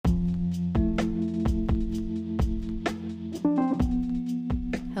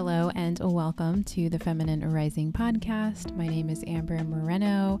and welcome to the Feminine Arising podcast. My name is Amber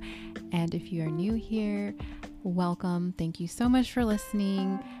Moreno, and if you are new here, welcome. Thank you so much for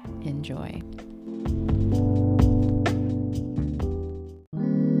listening. Enjoy.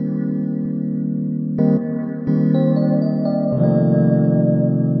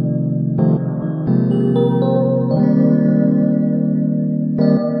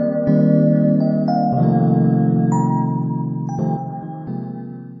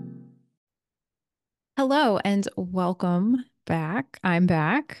 Hello and welcome back. I'm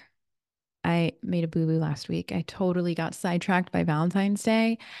back. I made a boo-boo last week. I totally got sidetracked by Valentine's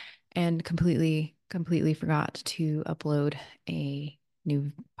Day and completely forgot to upload a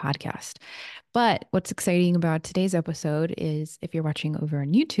new podcast. But what's exciting about today's episode is if you're watching over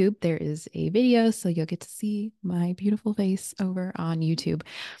on YouTube, there is a video, so you'll get to see my beautiful face over on YouTube.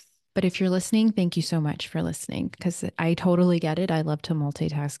 But if you're listening, thank you so much for listening because I totally get it. I love to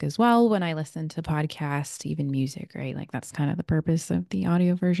multitask as well when I listen to podcasts, even music, right? Like that's kind of the purpose of the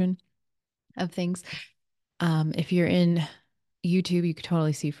audio version of things. If you're in YouTube, you could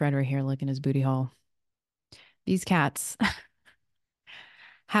totally see Fred right here looking his booty hole. These cats,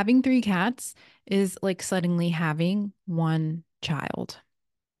 having 3 cats is like suddenly having one child.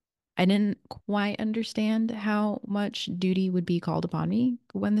 I didn't quite understand how much duty would be called upon me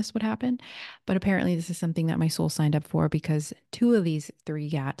when this would happen. But apparently, this is something that my soul signed up for because 2 of these 3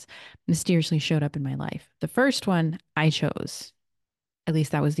 cats mysteriously showed up in my life. The first one I chose. At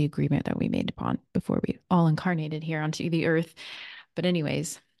least that was the agreement that we made upon before we all incarnated here onto the earth. But,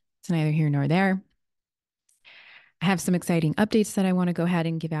 anyways, it's neither here nor there. I have some exciting updates that I want to go ahead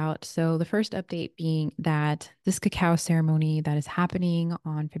and give out. So, the first update being that this cacao ceremony that is happening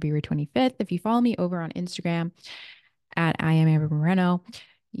on February 25th, if you follow me over on Instagram at I am Amber Moreno,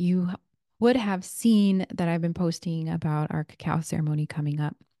 you would have seen that I've been posting about our cacao ceremony coming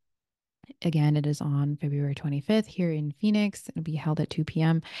up. Again, it is on February 25th here in Phoenix. It'll be held at 2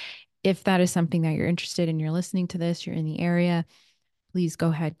 p.m. If that is something that you're interested in, you're listening to this, you're in the area, please go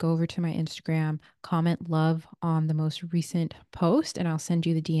ahead, go over to my Instagram, comment love on the most recent post, and I'll send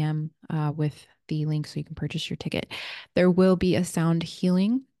you the DM with the link so you can purchase your ticket. There will be a sound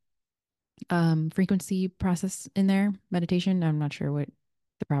healing frequency process in there, meditation. I'm not sure what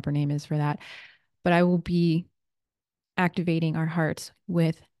the proper name is for that, but I will be activating our hearts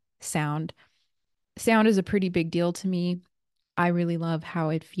with sound. Sound is a pretty big deal to me. I really love how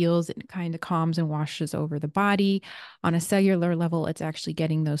it feels. It kind of calms and washes over the body. On a cellular level, it's actually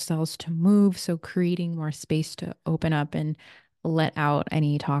getting those cells to move. So creating more space to open up and let out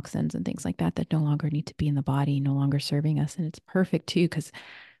any toxins and things like that that no longer need to be in the body, no longer serving us. And it's perfect too, because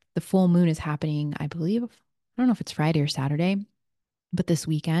the full moon is happening, I believe, I don't know if it's Friday or Saturday, but this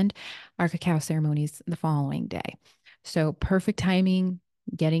weekend, our cacao ceremony is the following day. So perfect timing,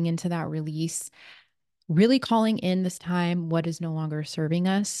 getting into that release, really calling in this time what is no longer serving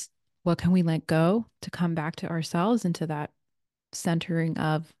us. What can we let go to come back to ourselves into that centering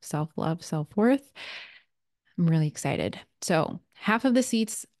of self-love, self-worth? I'm really excited. So half of the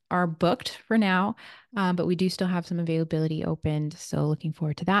seats are booked for now, but we do still have some availability opened. So looking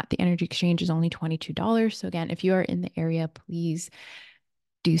forward to that. The energy exchange is only $22. So again, if you are in the area, please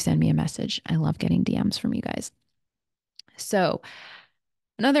do send me a message. I love getting DMs from you guys. So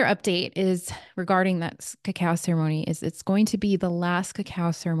another update is regarding that cacao ceremony is it's going to be the last cacao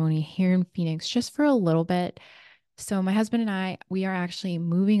ceremony here in Phoenix just for a little bit. So my husband and I, we are actually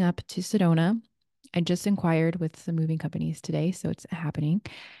moving up to Sedona. I just inquired with some moving companies today, so it's happening.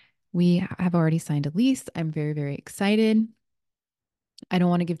 We have already signed a lease. I'm very, very excited. I don't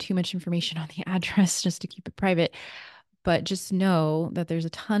want to give too much information on the address just to keep it private, but just know that there's a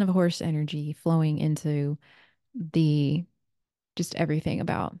ton of horse energy flowing into the just everything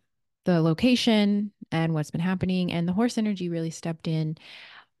about the location and what's been happening. And the horse energy really stepped in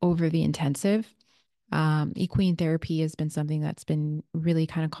over the intensive. Equine therapy has been something that's been really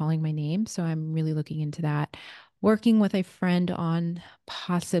kind of calling my name. So I'm really looking into that, working with a friend on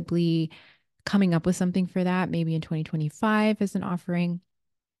possibly coming up with something for that, maybe in 2025 as an offering.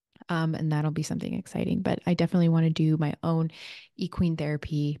 And that'll be something exciting. But I definitely want to do my own equine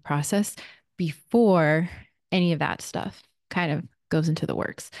therapy process before any of that stuff kind of goes into the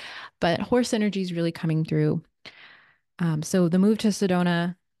works. But horse energy is really coming through. So the move to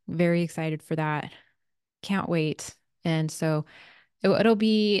Sedona, very excited for that. Can't wait. And so it'll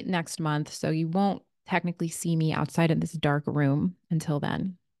be next month. So you won't technically see me outside of this dark room until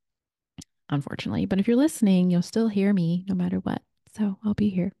then, unfortunately. But if you're listening, you'll still hear me no matter what. So I'll be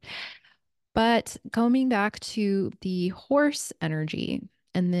here. But coming back to the horse energy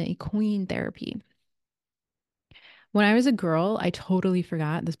and the equine therapy, When I was a girl, I totally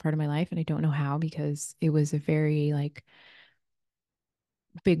forgot this part of my life, and I don't know how because it was a very like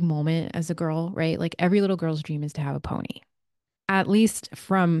big moment as a girl, right? Like every little girl's dream is to have a pony, at least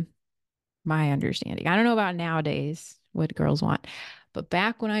from my understanding. I don't know about nowadays what girls want, but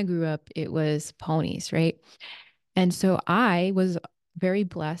back when I grew up, it was ponies, right? And so I was very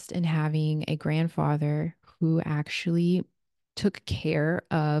blessed in having a grandfather who actually took care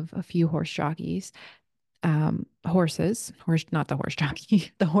of a few horse jockeys, not the horse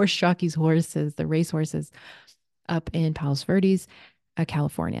jockey, the horse jockeys' horses, the race horses up in Palos Verdes,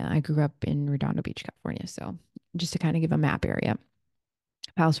 California. I grew up in Redondo Beach, California. So just to kind of give a map area,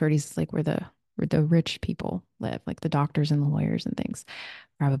 Palos Verdes is like where the rich people live, like the doctors and the lawyers and things.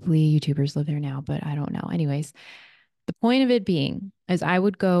 Probably YouTubers live there now, but I don't know. Anyways, the point of it being is I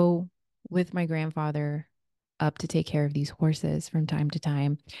would go with my grandfather up to take care of these horses from time to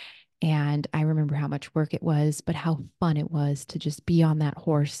time. And I remember how much work it was, but how fun it was to just be on that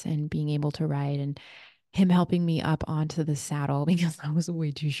horse and being able to ride and him helping me up onto the saddle because I was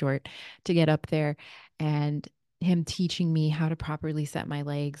way too short to get up there and him teaching me how to properly set my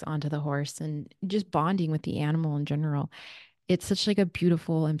legs onto the horse and just bonding with the animal in general. It's such like a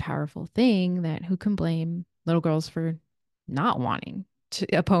beautiful and powerful thing that who can blame little girls for not wanting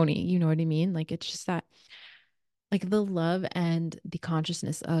a pony, you know what I mean? Like it's just that like the love and the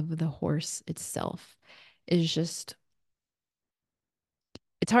consciousness of the horse itself is just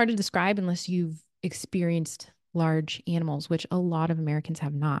it's hard to describe unless you've experienced large animals, which a lot of Americans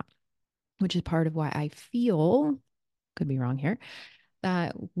have not, which is part of why I feel, could be wrong here,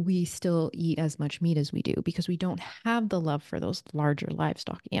 that we still eat as much meat as we do because we don't have the love for those larger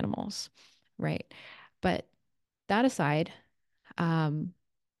livestock animals, right? But that aside, um,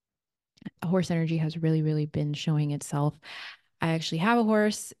 horse energy has really, really been showing itself. I actually have a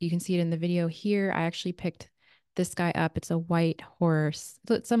horse. You can see it in the video here. I actually picked this guy up. It's a white horse.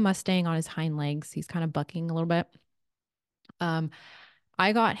 So it's a Mustang on his hind legs. He's kind of bucking a little bit. Um,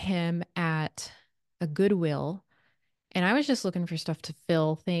 I got him at a Goodwill, and I was just looking for stuff to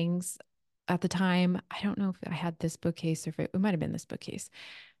fill things at the time. I don't know if I had this bookcase or if it might have been this bookcase.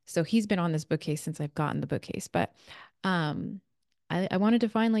 So he's been on this bookcase since I've gotten the bookcase, but um, I wanted to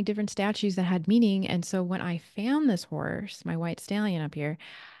find like different statues that had meaning. And so when I found this horse, my white stallion up here,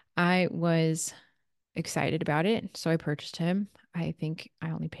 I was excited about it. So I purchased him. I think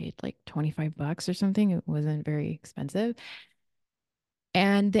I only paid like 25 bucks or something. It wasn't very expensive.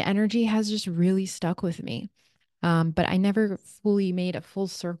 And the energy has just really stuck with me. But I never fully made a full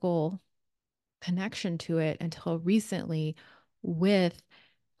circle connection to it until recently with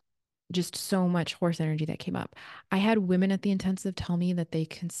just so much horse energy that came up. I had women at the intensive tell me that they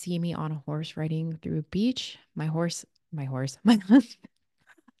can see me on a horse riding through a beach. My husband,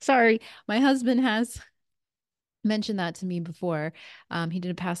 sorry, my husband has mentioned that to me before. He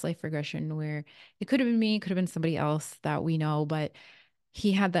did a past life regression where it could have been me, it could have been somebody else that we know, but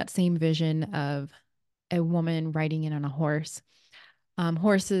he had that same vision of a woman riding in on a horse.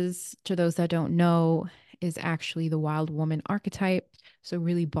 Horses, to those that don't know, is actually the wild woman archetype. So,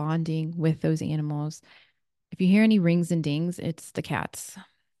 really bonding with those animals. If you hear any rings and dings, it's the cats. I'm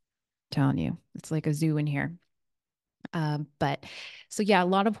telling you, it's like a zoo in here. But so, yeah, a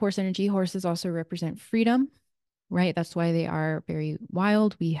lot of horse energy. Horses also represent freedom, right? That's why they are very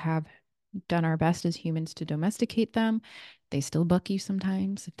wild. We have done our best as humans to domesticate them. They still buck you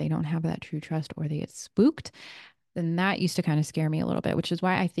sometimes if they don't have that true trust or they get spooked. Then that used to kind of scare me a little bit, which is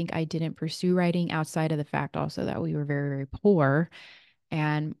why I think I didn't pursue writing outside of the fact also that we were very, very poor.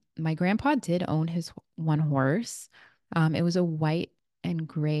 And my grandpa did own his one horse. It was a white and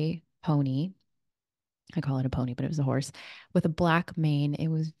gray pony. I call it a pony, but it was a horse with a black mane. It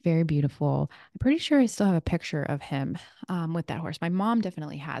was very beautiful. I'm pretty sure I still have a picture of him with that horse. My mom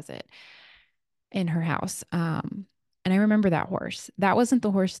definitely has it in her house. And I remember that horse. That wasn't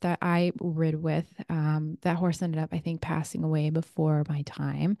the horse that I rid with. That horse ended up, I think, passing away before my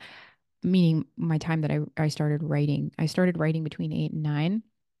time, meaning my time that I started writing. I started writing between 8 and 9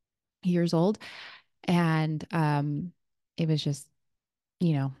 years old. And it was just,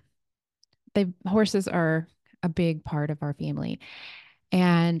 you know, the horses are a big part of our family.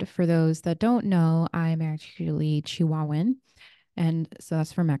 And for those that don't know, I'm actually Chihuahuan. And so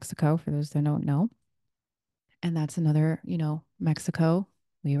that's from Mexico, for those that don't know. And that's another, Mexico,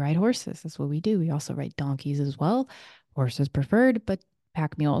 we ride horses. That's what we do. We also ride donkeys as well. Horses preferred, but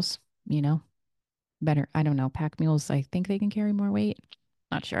pack mules, you know, better. I don't know. Pack mules, I think they can carry more weight.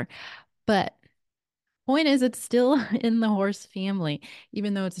 Not sure. But point is, it's still in the horse family,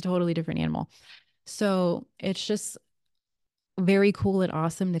 even though it's a totally different animal. So it's just very cool and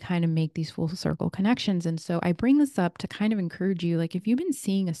awesome to kind of make these full circle connections. And so I bring this up to kind of encourage you, like if you've been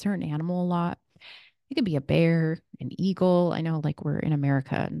seeing a certain animal a lot, it could be a bear, an eagle. I know like we're in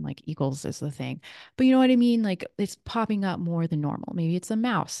America and like eagles is the thing, but you know what I mean? Like it's popping up more than normal. Maybe it's a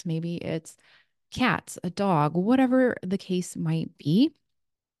mouse, maybe it's cats, a dog, whatever the case might be.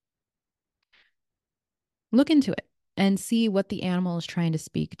 Look into it and see what the animal is trying to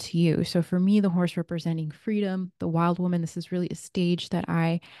speak to you. So for me, the horse representing freedom, the wild woman, this is really a stage that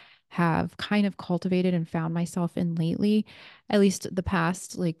I have kind of cultivated and found myself in lately, at least the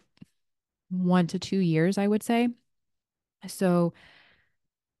past like 1 to 2 years, I would say. So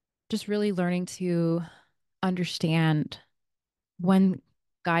just really learning to understand when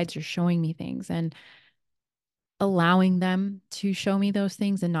guides are showing me things and allowing them to show me those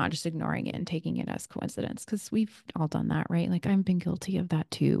things and not just ignoring it and taking it as coincidence. Because we've all done that, right? Like I've been guilty of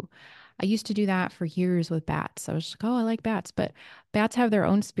that too. I used to do that for years with bats. I was like, oh, I like bats, but bats have their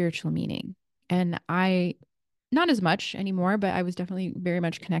own spiritual meaning. And I, not as much anymore, but I was definitely very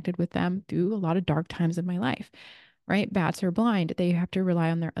much connected with them through a lot of dark times in my life, right? Bats are blind. They have to rely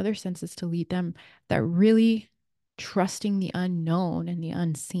on their other senses to lead them. That really trusting the unknown and the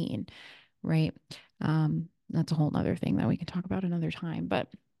unseen, right? That's a whole other thing that we can talk about another time. But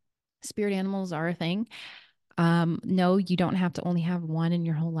spirit animals are a thing. No, you don't have to only have one in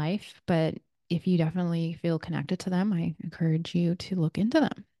your whole life, but if you definitely feel connected to them, I encourage you to look into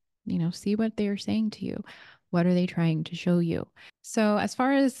them. See what they're saying to you. What are they trying to show you? So, as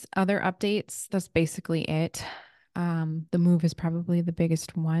far as other updates, that's basically it. The move is probably the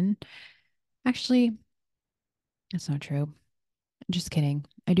biggest one. Actually, that's not true. Just kidding.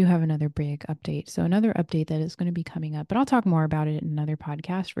 I do have another big update. So, another update that is going to be coming up, but I'll talk more about it in another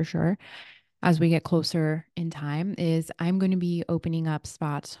podcast for sure as we get closer in time, is I'm going to be opening up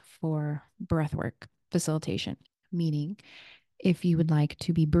spots for breathwork facilitation, meaning if you would like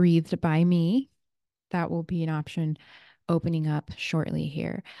to be breathed by me, that will be an option opening up shortly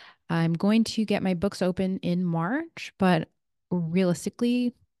here. I'm going to get my books open in March, but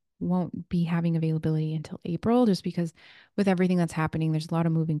realistically, won't be having availability until April just because with everything that's happening, there's a lot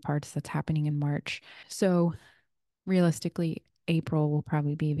of moving parts that's happening in March. So realistically, April will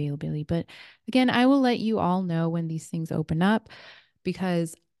probably be availability. But again, I will let you all know when these things open up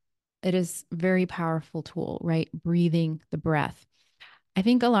because it is a very powerful tool, right? Breathing the breath. I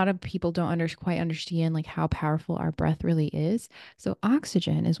think a lot of people don't quite understand like how powerful our breath really is. So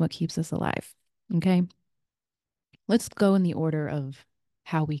oxygen is what keeps us alive. Okay. Let's go in the order of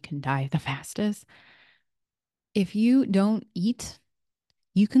how we can die the fastest. If you don't eat,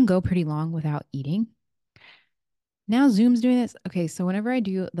 you can go pretty long without eating. Now Zoom's doing this. Okay, so whenever I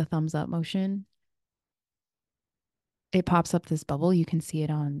do the thumbs up motion, it pops up this bubble. You can see it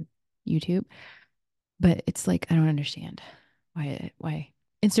on YouTube, but it's like I don't understand why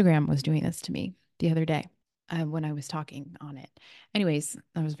Instagram was doing this to me the other day when I was talking on it. Anyways,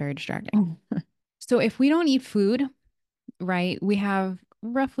 that was very distracting. So if we don't eat food, right, we have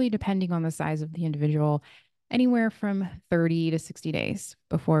roughly, depending on the size of the individual, anywhere from 30 to 60 days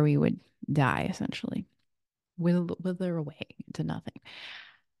before we would die, essentially, wither away to nothing.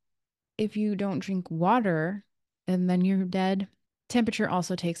 If you don't drink water and then you're dead, temperature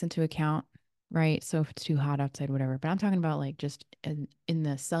also takes into account, right? So if it's too hot outside, whatever. But I'm talking about like just in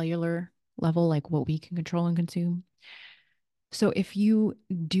the cellular level, like what we can control and consume. So if you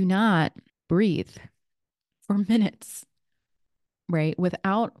do not breathe for minutes, right,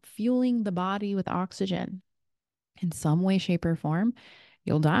 without fueling the body with oxygen in some way, shape, or form,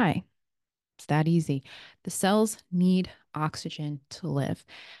 you'll die. It's that easy. The cells need oxygen to live.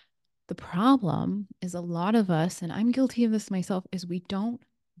 The problem is a lot of us, and I'm guilty of this myself, is we don't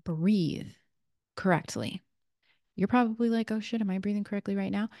breathe correctly. You're probably like, oh shit, am I breathing correctly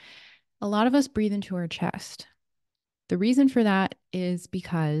right now? A lot of us breathe into our chest. The reason for that is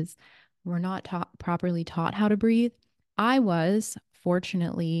because we're not properly taught how to breathe. I was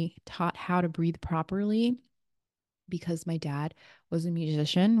fortunately taught how to breathe properly because my dad was a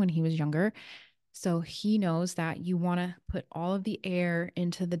musician when he was younger. So he knows that you want to put all of the air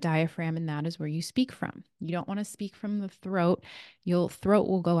into the diaphragm, and that is where you speak from. You don't want to speak from the throat. Your throat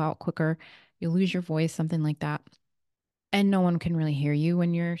will go out quicker. You'll lose your voice, something like that. And no one can really hear you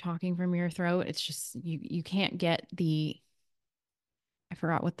when you're talking from your throat. It's just you can't get the I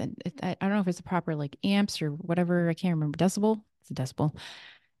forgot what I don't know if it's a proper like amps or whatever. I can't remember. Decibel. It's a decibel.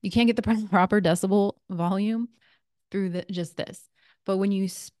 You can't get the proper decibel volume through just this. But when you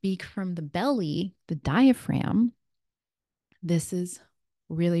speak from the belly, the diaphragm, this is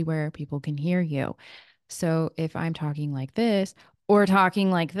really where people can hear you. So if I'm talking like this or talking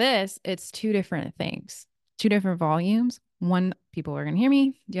like this, it's two different things. two different volumes. One, people are going to hear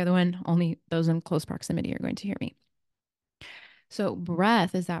me. The other one, only those in close proximity are going to hear me. So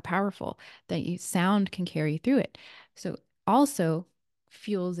breath is that powerful that you sound can carry through it. So also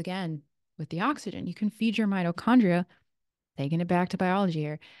fuels again with the oxygen. You can feed your mitochondria, taking it back to biology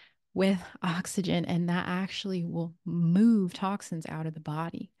here, with oxygen, and that actually will move toxins out of the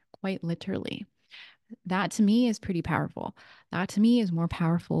body, quite literally. That to me is pretty powerful. That to me is more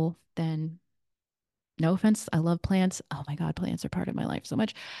powerful than, no offense, I love plants. Oh my God, plants are part of my life so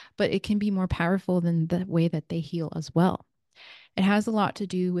much, but it can be more powerful than the way that they heal as well. It has a lot to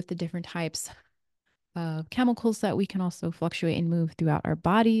do with the different types of chemicals that we can also fluctuate and move throughout our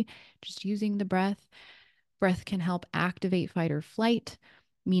body, just using the breath. Breath can help activate fight or flight,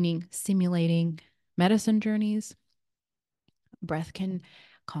 meaning simulating medicine journeys. Breath can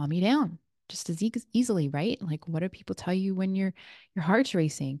calm you down just as easily, right? Like, what do people tell you when your heart's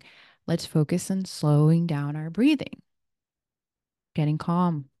racing? Let's focus on slowing down our breathing, getting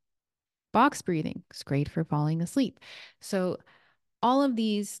calm. Box breathing is great for falling asleep. So all of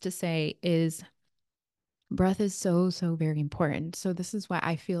these to say is breath is so, so very important. So, this is why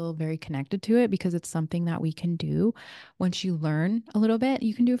I feel very connected to it, because it's something that we can do. Once you learn a little bit,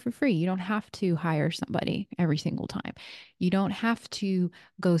 you can do it for free. You don't have to hire somebody every single time. You don't have to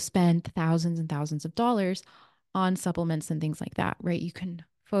go spend thousands and thousands of dollars on supplements and things like that, right? You can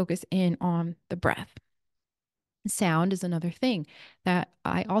focus in on the breath. Sound is another thing that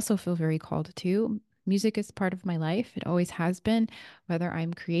I also feel very called to. Music is part of my life. It always has been, whether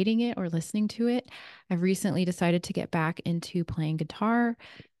I'm creating it or listening to it. I've recently decided to get back into playing guitar,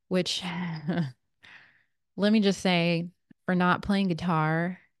 which let me just say, for not playing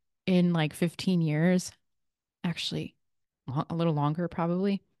guitar in like 15 years, actually a little longer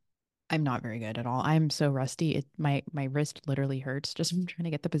probably. I'm not very good at all. I'm so rusty. My wrist literally hurts just from trying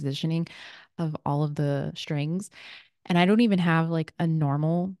to get the positioning of all of the strings. And I don't even have like a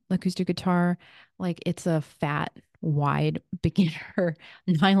normal acoustic guitar. Like, it's a fat, wide, beginner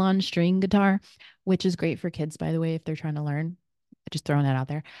nylon string guitar, which is great for kids, by the way, if they're trying to learn. Just throwing that out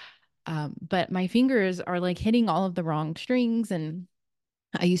there. But my fingers are like hitting all of the wrong strings, and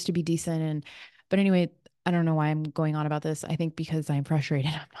I used to be decent. But anyway, I don't know why I'm going on about this. I think because I'm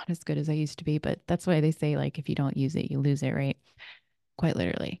frustrated. I'm not as good as I used to be, but that's why they say, like, if you don't use it, you lose it, right? Quite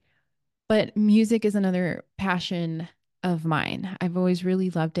literally. But music is another passion of mine. I've always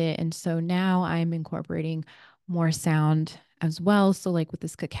really loved it. And so now I'm incorporating more sound as well. So, like with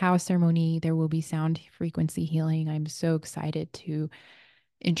this cacao ceremony, there will be sound frequency healing. I'm so excited to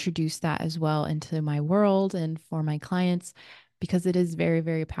introduce that as well into my world and for my clients, because it is very,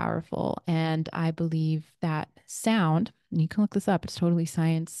 very powerful. And I believe that sound, and you can look this up, it's totally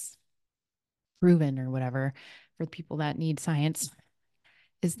science proven or whatever for the people that need science,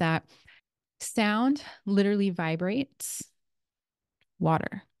 is that sound literally vibrates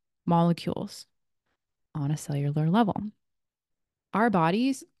water molecules on a cellular level. Our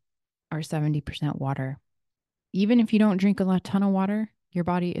bodies are 70% water. Even if you don't drink ton of water, your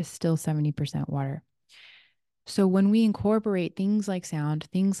body is still 70% water. So when we incorporate things like sound,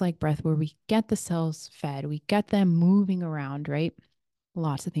 things like breath, where we get the cells fed, we get them moving around, right?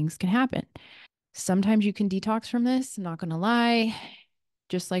 Lots of things can happen. Sometimes you can detox from this, I'm not going to lie.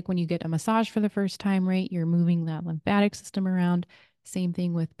 Just like when you get a massage for the first time, right? You're moving that lymphatic system around. Same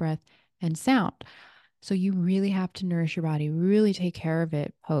thing with breath and sound. So you really have to nourish your body, really take care of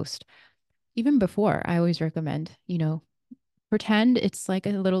it post. Even before, I always recommend, pretend it's like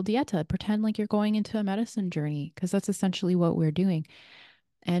a little dieta. Pretend like you're going into a medicine journey, because that's essentially what we're doing.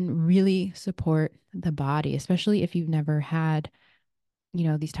 And really support the body, especially if you've never had,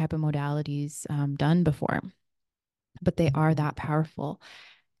 these type of modalities done before. But they are that powerful.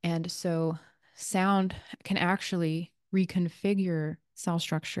 And so sound can actually reconfigure cell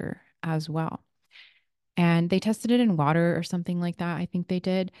structure as well. And they tested it in water or something like that. I think they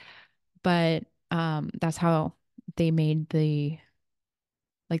did. But that's how they made the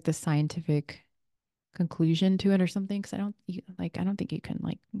scientific conclusion to it or something. Cause I don't think you can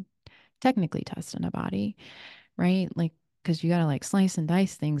like technically test in a body, right? Like, cause you gotta like slice and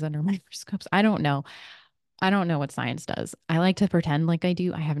dice things under microscopes. I don't know. I don't know what science does. I like to pretend like I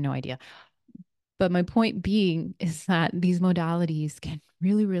do. I have no idea. But my point being is that these modalities can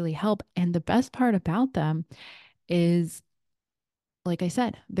really, really help. And the best part about them is, like I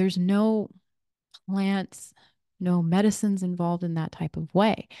said, there's no plants, no medicines involved in that type of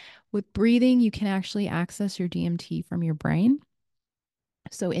way. With breathing, you can actually access your DMT from your brain.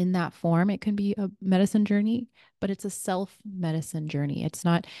 So, in that form, it can be a medicine journey, but it's a self medicine journey. It's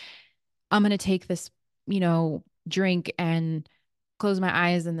not, I'm going to take this, drink and close my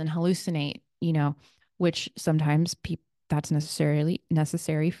eyes and then hallucinate. which sometimes that's necessarily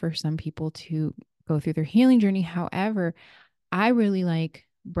necessary for some people to go through their healing journey. However, I really like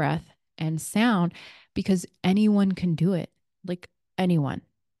breath and sound because anyone can do it. Like anyone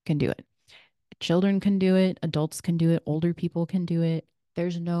can do it. Children can do it, adults can do it, older people can do it.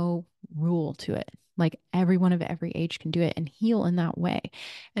 There's no rule to it. Like everyone of every age can do it and heal in that way.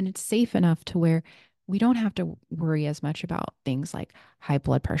 And it's safe enough to where we don't have to worry as much about things like high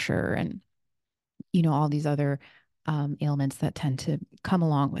blood pressure and, all these other ailments that tend to come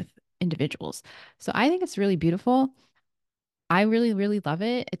along with individuals. So I think it's really beautiful. I really, really love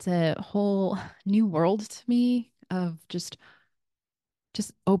it. It's a whole new world to me of just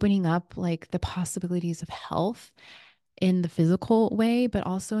opening up like the possibilities of health in the physical way, but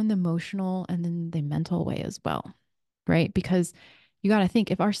also in the emotional and then the mental way as well. Right. Because you got to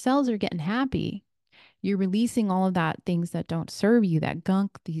think if our cells are getting happy, you're releasing all of that things that don't serve you, that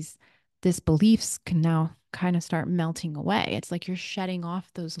gunk, these disbeliefs can now kind of start melting away. It's like you're shedding off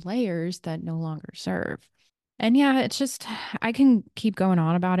those layers that no longer serve. And yeah, it's just, I can keep going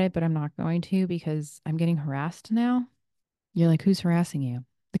on about it, but I'm not going to because I'm getting harassed now. You're like, who's harassing you?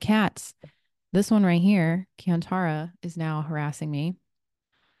 The cats. This one right here, Kiantara, is now harassing me.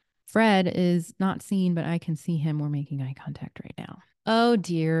 Fred is not seen, but I can see him. We're making eye contact right now. Oh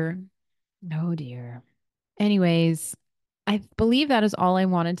dear. Oh dear. Anyways, I believe that is all I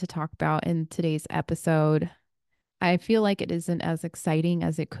wanted to talk about in today's episode. I feel like it isn't as exciting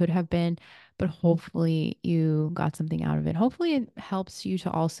as it could have been, but hopefully you got something out of it. Hopefully it helps you to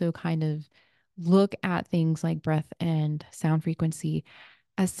also kind of look at things like breath and sound frequency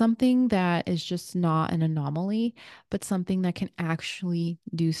as something that is just not an anomaly, but something that can actually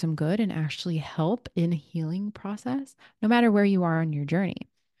do some good and actually help in a healing process, no matter where you are on your journey.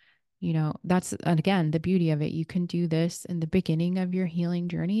 That's, and again, the beauty of it. You can do this in the beginning of your healing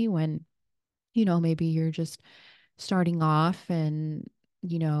journey when, maybe you're just starting off and,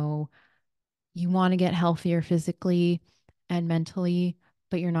 you know, you want to get healthier physically and mentally,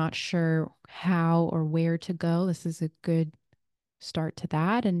 but you're not sure how or where to go. This is a good start to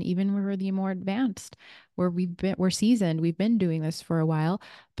that. And even where we're the more advanced, where we're seasoned, we've been doing this for a while.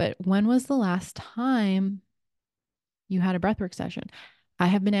 But when was the last time you had a breathwork session? I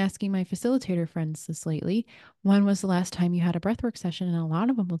have been asking my facilitator friends this lately. When was the last time you had a breathwork session? And a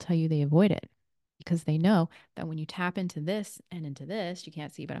lot of them will tell you they avoid it because they know that when you tap into this and into this, you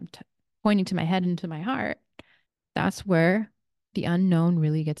can't see, but I'm pointing to my head and to my heart. That's where the unknown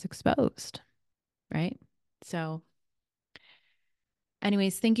really gets exposed, right? So,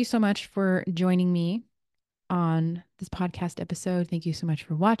 anyways, thank you so much for joining me on this podcast episode. Thank you so much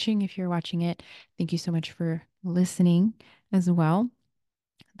for watching if you're watching it. Thank you so much for listening as well.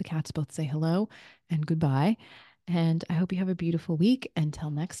 The cats both say hello and goodbye. And I hope you have a beautiful week.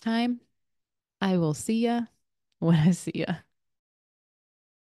 Until next time, I will see ya when I see ya.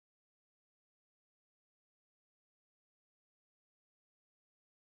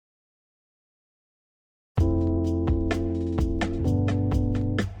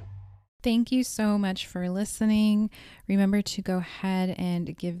 Thank you so much for listening. Remember to go ahead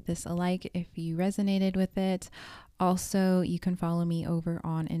and give this a like if you resonated with it. Also, you can follow me over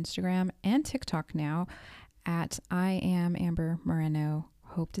on Instagram and TikTok now at I am Amber Moreno.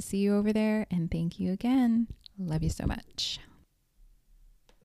 Hope to see you over there and thank you again. Love you so much.